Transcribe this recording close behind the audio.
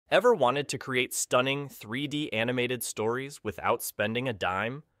Ever wanted to create stunning 3D animated stories without spending a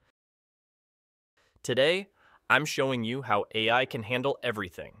dime? Today, I'm showing you how AI can handle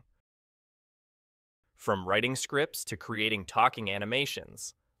everything, from writing scripts to creating talking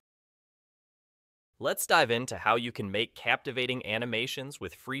animations. Let's dive into how you can make captivating animations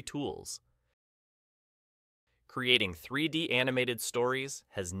with free tools. Creating 3D animated stories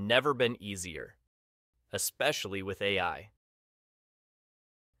has never been easier, especially with AI.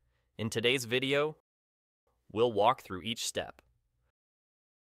 In today's video, we'll walk through each step.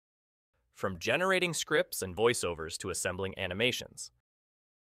 From generating scripts and voiceovers to assembling animations.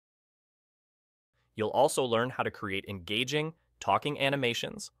 You'll also learn how to create engaging, talking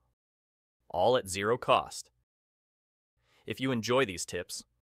animations, all at zero cost. If you enjoy these tips,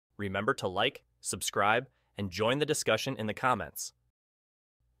 remember to like, subscribe, and join the discussion in the comments.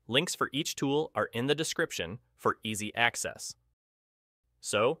 Links for each tool are in the description for easy access.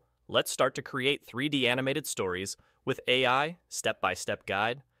 So, let's start to create 3D animated stories with AI step-by-step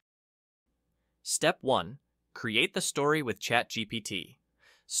guide. Step 1. Create the story with ChatGPT.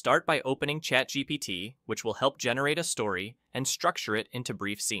 Start by opening ChatGPT, which will help generate a story and structure it into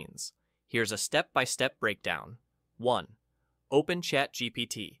brief scenes. Here's a step-by-step breakdown. 1. Open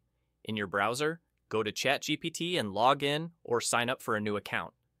ChatGPT. In your browser, go to ChatGPT and log in or sign up for a new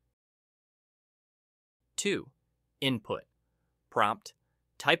account. 2. Input. Prompt.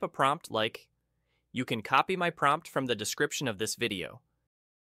 Type a prompt like, "You can copy my prompt from the description of this video."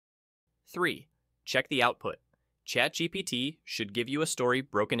 3. Check the output. ChatGPT should give you a story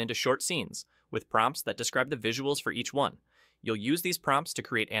broken into short scenes, with prompts that describe the visuals for each one. You'll use these prompts to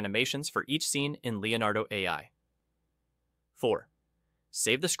create animations for each scene in Leonardo AI. 4.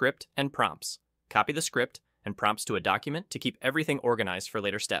 Save the script and prompts. Copy the script and prompts to a document to keep everything organized for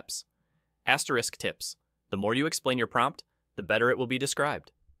later steps. Asterisk tips. The more you explain your prompt, the better it will be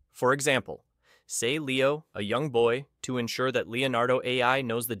described. For example, say Leo, a young boy, to ensure that Leonardo AI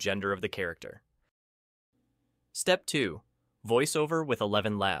knows the gender of the character. Step 2. Voiceover with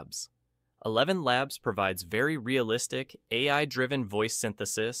 11 Labs. 11 Labs provides very realistic, AI-driven voice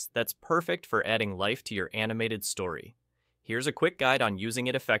synthesis that's perfect for adding life to your animated story. Here's a quick guide on using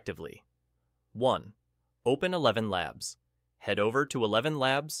it effectively. 1. Open 11 Labs. Head over to 11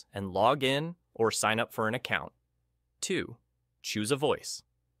 Labs and log in or sign up for an account. 2. Choose a voice.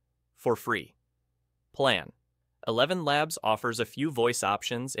 For free. Plan. 11 Labs offers a few voice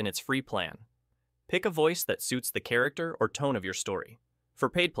options in its free plan. Pick a voice that suits the character or tone of your story. For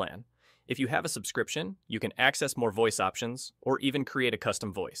paid plan, if you have a subscription, you can access more voice options or even create a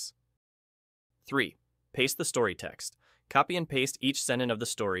custom voice. 3. Paste the story text. Copy and paste each sentence of the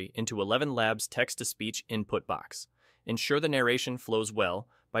story into 11 Labs' text-to-speech input box. Ensure the narration flows well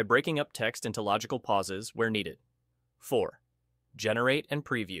by breaking up text into logical pauses where needed. 4. Generate and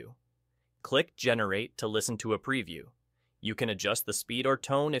preview. Click Generate to listen to a preview. You can adjust the speed or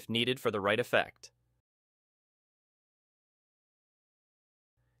tone if needed for the right effect.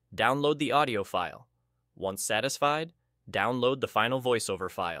 Download the audio file. Once satisfied, download the final voiceover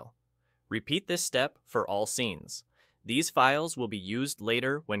file. Repeat this step for all scenes. These files will be used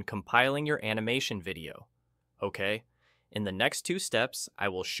later when compiling your animation video. Okay, in the next 2 steps, I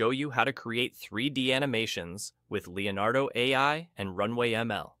will show you how to create 3D animations with Leonardo AI and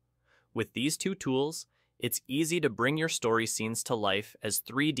RunwayML. With these 2 tools, it's easy to bring your story scenes to life as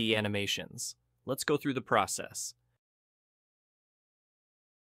 3D animations. Let's go through the process.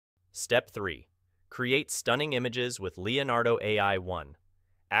 Step 3. Create stunning images with Leonardo AI 1.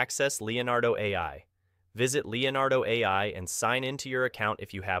 Access Leonardo AI. Visit Leonardo AI and sign into your account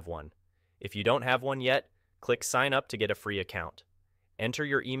if you have one. If you don't have one yet, click Sign Up to get a free account. Enter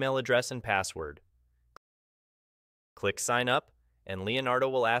your email address and password. Click Sign Up, and Leonardo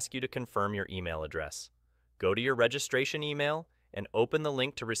will ask you to confirm your email address. Go to your registration email and open the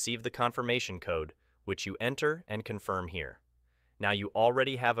link to receive the confirmation code, which you enter and confirm here. Now you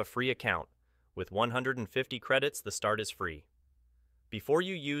already have a free account. With 150 credits, the start is free. Before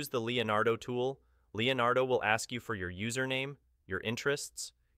you use the Leonardo tool, Leonardo will ask you for your username, your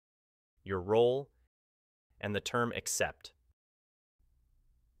interests, your role, and the term accept.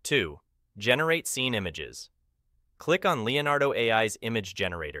 2. Generate scene images. Click on Leonardo AI's image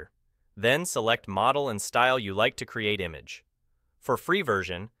generator. Then select model and style you like to create image. For free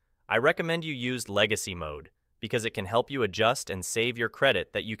version, I recommend you use Legacy mode because it can help you adjust and save your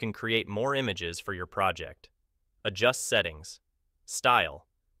credit that you can create more images for your project. Adjust settings. Style.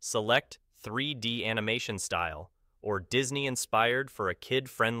 Select 3D animation style or Disney-inspired for a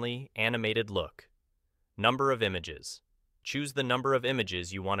kid-friendly animated look. Number of images. Choose the number of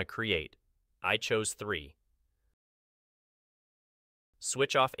images you want to create. I chose 3.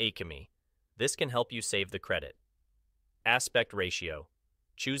 Switch off Acme. This can help you save the credit. Aspect ratio.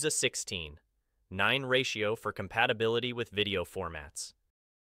 Choose a 16:9 ratio for compatibility with video formats.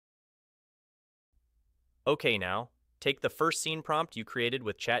 Okay, now, take the first scene prompt you created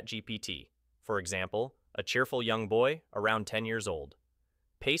with ChatGPT. For example, a cheerful young boy around 10 years old.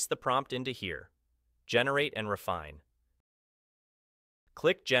 Paste the prompt into here. Generate and refine.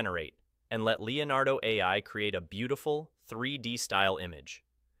 Click Generate and let Leonardo AI create a beautiful 3D style image.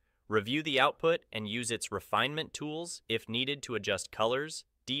 Review the output and use its refinement tools if needed to adjust colors,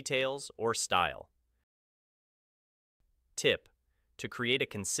 details, or style. Tip: to create a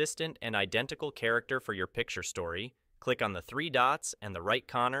consistent and identical character for your picture story, click on the three dots and the right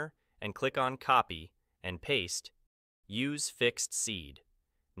corner and click on Copy and Paste. Use Fixed Seed.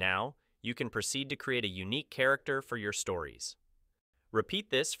 Now, you can proceed to create a unique character for your stories. Repeat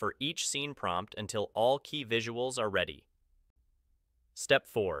this for each scene prompt until all key visuals are ready. Step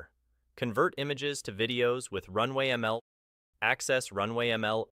 4. Convert images to videos with RunwayML. Access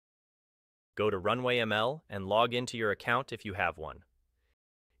RunwayML. Go to RunwayML and log into your account if you have one.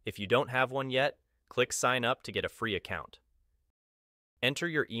 If you don't have one yet, click Sign Up to get a free account. Enter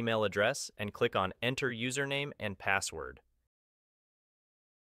your email address and click on Enter Username and Password.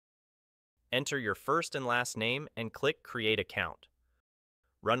 Enter your first and last name and click Create Account.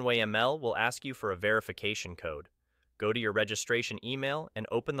 RunwayML will ask you for a verification code. Go to your registration email and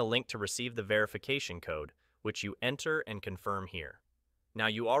open the link to receive the verification code, which you enter and confirm here. Now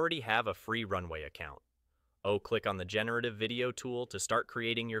you already have a free Runway account. Click on the Generative Video tool to start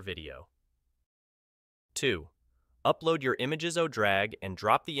creating your video. 2. Upload your images. Drag and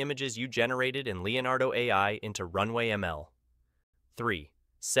drop the images you generated in Leonardo AI into RunwayML. 3.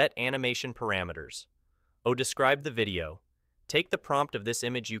 Set animation parameters. Describe the video. Take the prompt of this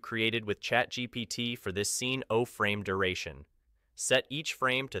image you created with ChatGPT for this scene. Frame duration. Set each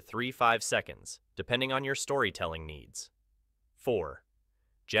frame to 3-5 seconds, depending on your storytelling needs. 4.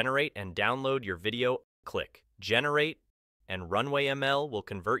 Generate and download your video. Click Generate, and RunwayML will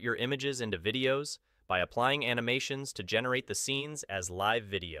convert your images into videos by applying animations to generate the scenes as live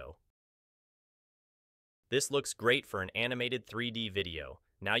video. This looks great for an animated 3D video.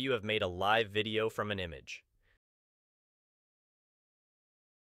 Now you have made a live video from an image.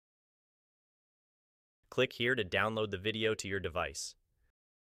 Click here to download the video to your device.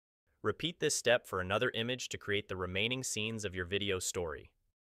 Repeat this step for another image to create the remaining scenes of your video story.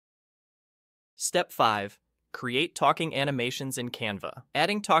 Step 5. Create talking animations in Canva.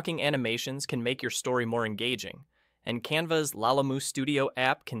 Adding talking animations can make your story more engaging, and Canva's Lalamoo Studio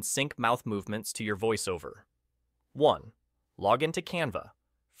app can sync mouth movements to your voiceover. 1. Log into Canva.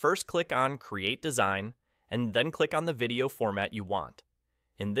 First click on Create Design, and then click on the video format you want.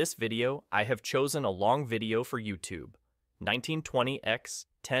 In this video, I have chosen a long video for YouTube, 1920x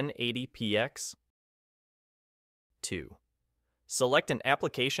 1080px. 2. Select an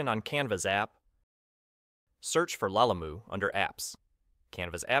application on Canva's app. Search for Lalamoo under Apps.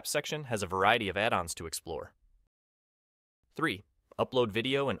 Canva's Apps section has a variety of add-ons to explore. 3. Upload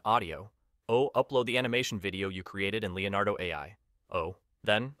video and audio. Upload the animation video you created in Leonardo AI.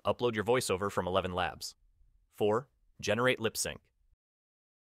 Then upload your voiceover from 11 Labs. 4. Generate lip sync.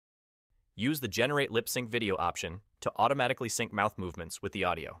 Use the Generate Lip Sync Video option to automatically sync mouth movements with the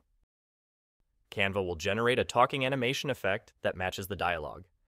audio. Canva will generate a talking animation effect that matches the dialogue.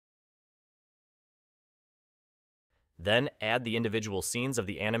 Then add the individual scenes of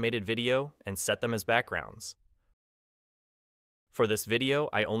the animated video and set them as backgrounds. For this video,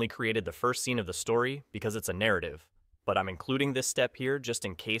 I only created the first scene of the story because it's a narrative, but I'm including this step here just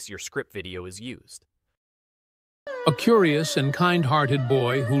in case your script video is used. A curious and kind-hearted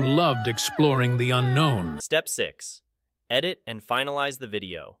boy who loved exploring the unknown. Step 6. Edit and finalize the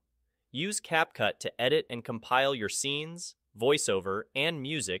video. Use CapCut to edit and compile your scenes, voiceover, and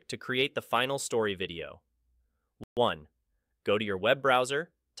music to create the final story video. 1. Go to your web browser,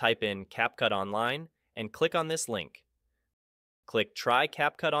 type in CapCut Online, and click on this link. Click Try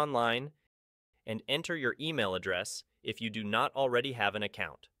CapCut Online and enter your email address if you do not already have an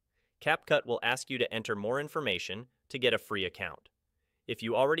account. CapCut will ask you to enter more information to get a free account. If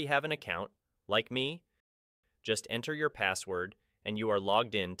you already have an account, like me, just enter your password and you are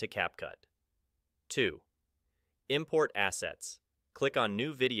logged in to CapCut. 2. Import assets. Click on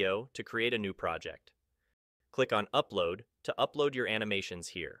New Video to create a new project. Click on Upload to upload your animations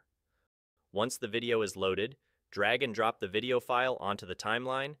here. Once the video is loaded, drag and drop the video file onto the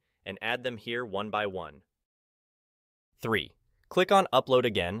timeline and add them here one by one. 3. Click on Upload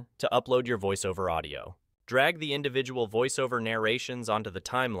again to upload your voiceover audio. Drag the individual voiceover narrations onto the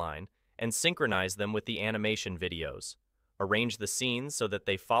timeline and synchronize them with the animation videos. Arrange the scenes so that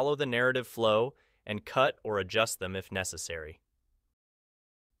they follow the narrative flow and cut or adjust them if necessary.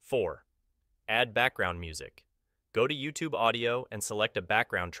 4. Add background music. Go to YouTube Audio and select a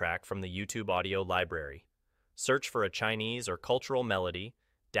background track from the YouTube Audio library. Search for a Chinese or cultural melody,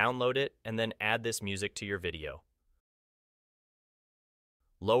 download it, and then add this music to your video.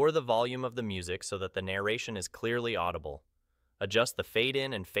 Lower the volume of the music so that the narration is clearly audible. Adjust the fade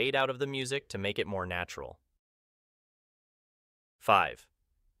in and fade out of the music to make it more natural. 5.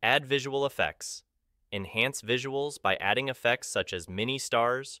 Add visual effects. Enhance visuals by adding effects such as mini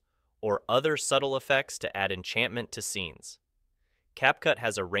stars or other subtle effects to add enchantment to scenes. CapCut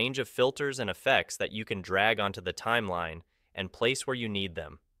has a range of filters and effects that you can drag onto the timeline and place where you need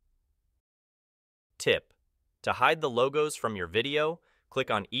them. Tip: to hide the logos from your video,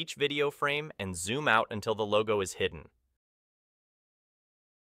 click on each video frame and zoom out until the logo is hidden.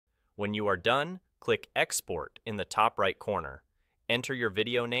 When you are done, click Export in the top right corner. Enter your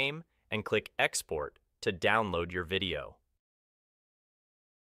video name and click Export to download your video.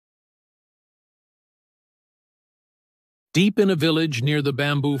 Deep in a village near the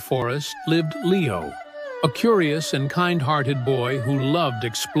bamboo forest lived Leo, a curious and kind-hearted boy who loved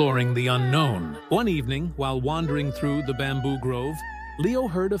exploring the unknown. One evening, while wandering through the bamboo grove, Leo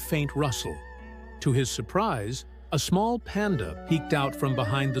heard a faint rustle. To his surprise, a small panda peeked out from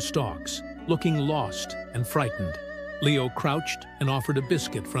behind the stalks, looking lost and frightened. Leo crouched and offered a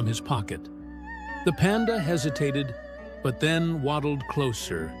biscuit from his pocket. The panda hesitated, but then waddled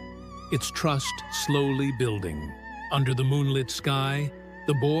closer, its trust slowly building. Under the moonlit sky,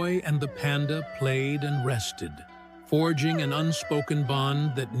 the boy and the panda played and rested, forging an unspoken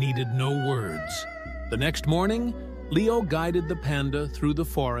bond that needed no words. The next morning, Leo guided the panda through the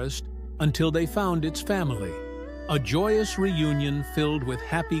forest until they found its family, a joyous reunion filled with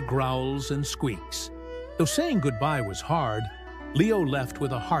happy growls and squeaks. Though saying goodbye was hard, Leo left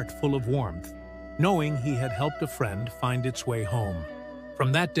with a heart full of warmth, knowing he had helped a friend find its way home.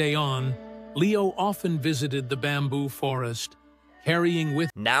 From that day on, Leo often visited the bamboo forest, carrying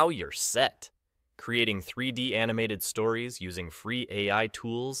with Now you're set! Creating 3D animated stories using free AI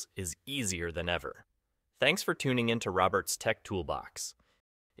tools is easier than ever. Thanks for tuning in to Robert's Tech Toolbox.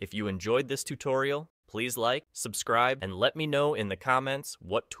 If you enjoyed this tutorial, please like, subscribe, and let me know in the comments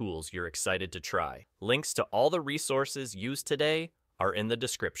what tools you're excited to try. Links to all the resources used today are in the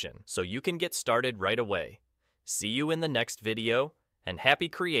description, so you can get started right away. See you in the next video, and happy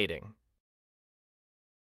creating!